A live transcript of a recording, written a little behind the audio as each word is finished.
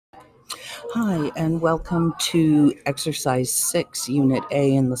Hi, and welcome to Exercise 6, Unit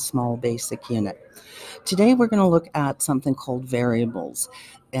A in the Small Basic Unit. Today we're going to look at something called variables.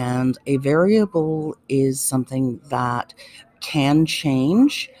 And a variable is something that can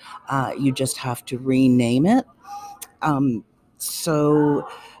change. You just have to rename it. So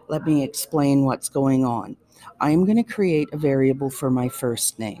let me explain what's going on. I'm going to create a variable for my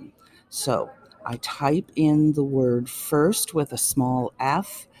first name. So I type in the word first with a small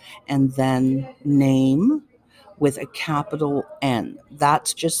f and then name with a capital N.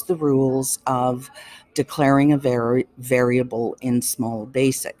 That's just the rules of declaring a variable in Small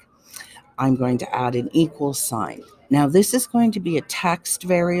Basic. I'm going to add an equal sign. Now this is going to be a text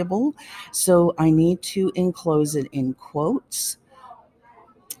variable, so I need to enclose it in quotes.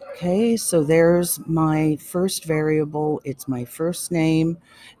 Okay, so there's my first variable. It's my first name.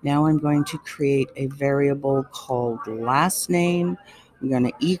 Now I'm going to create a variable called last name. I'm going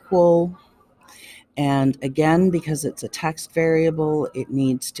to equal. And again, because it's a text variable, it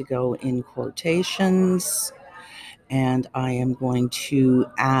needs to go in quotations. And I am going to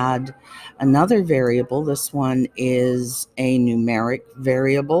add another variable. This one is a numeric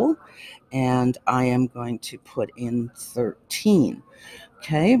variable, and I am going to put in 13.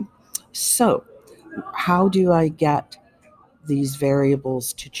 Okay, so how do I get these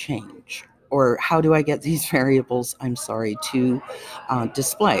variables to change? Or how do I get these variables, to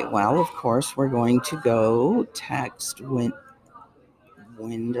display? Well, of course, we're going to go text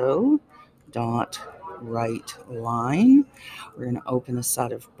window dot right line. We're going to open a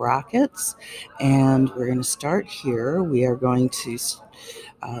set of brackets, and we're going to start here. We are going to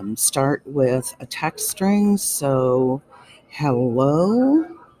start with a text string, so hello,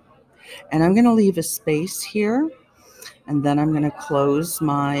 and I'm going to leave a space here, and then I'm going to close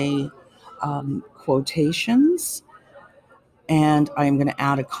my quotations, and I'm going to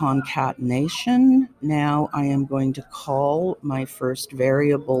add a concatenation. Now I am going to call my first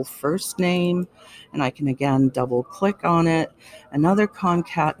variable first name, and I can again double click on it. Another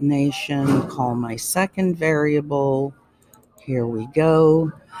concatenation, call my second variable. Here we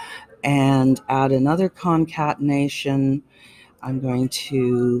go. And add another concatenation. I'm going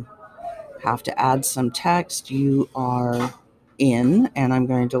to have to add some text. You are in, and I'm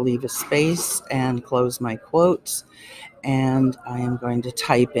going to leave a space and close my quotes. And I am going to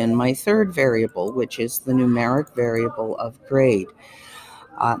type in my third variable, which is the numeric variable of grade.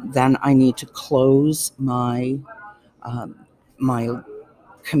 Then I need to close my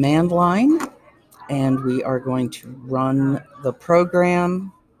command line, and we are going to run the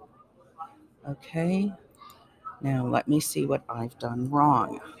program. Okay, now let me see what I've done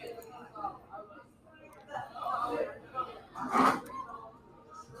wrong.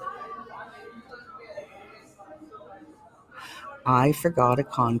 I forgot a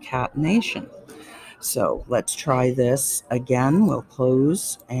concatenation. So let's try this again. We'll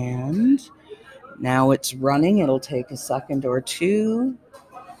close, and now it's running. It'll take a second or two,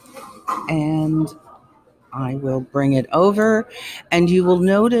 and I will bring it over, and you will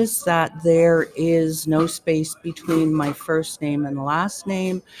notice that there is no space between my first name and last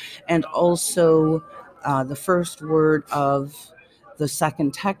name, and also the first word of the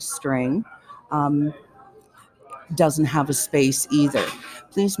second text string doesn't have a space either.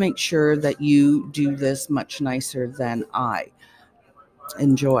 Please make sure that you do this much nicer than I.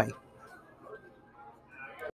 Enjoy.